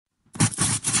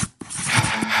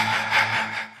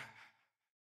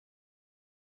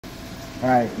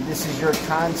Alright, this is your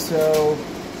CONSEW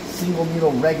Single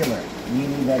Needle Regular,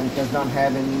 meaning that it does not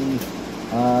have any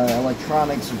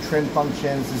electronics or trim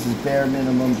functions. This is bare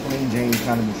minimum, plain Jane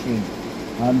kind of machine.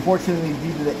 Unfortunately,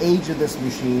 due to the age of this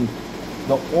machine,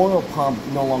 the oil pump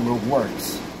no longer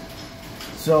works.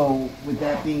 So, with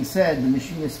that being said, the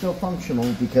machine is still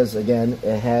functional because, again,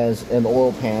 it has an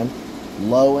oil pan,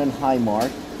 low and high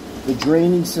mark. The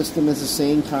draining system is the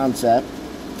same concept.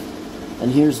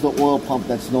 And here's the oil pump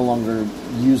that's no longer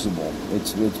usable.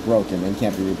 It's broken and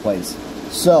can't be replaced.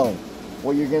 So,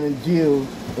 what you're going to do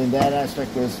in that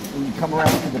aspect is, when you come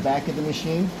around to the back of the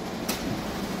machine,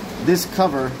 this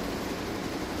cover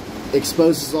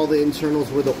exposes all the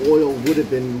internals where the oil would have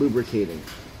been lubricating.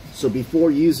 So before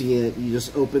using it, you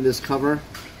just open this cover,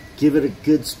 give it a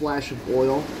good splash of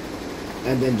oil,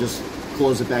 and then just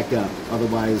close it back up.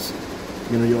 Otherwise,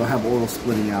 you'll have oil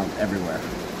splitting out everywhere.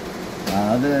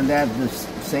 Other than that, the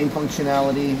same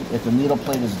functionality. If the needle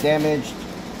plate is damaged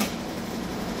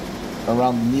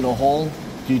around the needle hole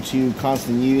due to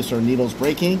constant use or needles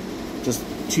breaking, just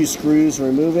 2 screws,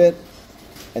 remove it,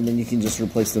 and then you can just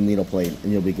replace the needle plate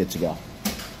and you'll be good to go.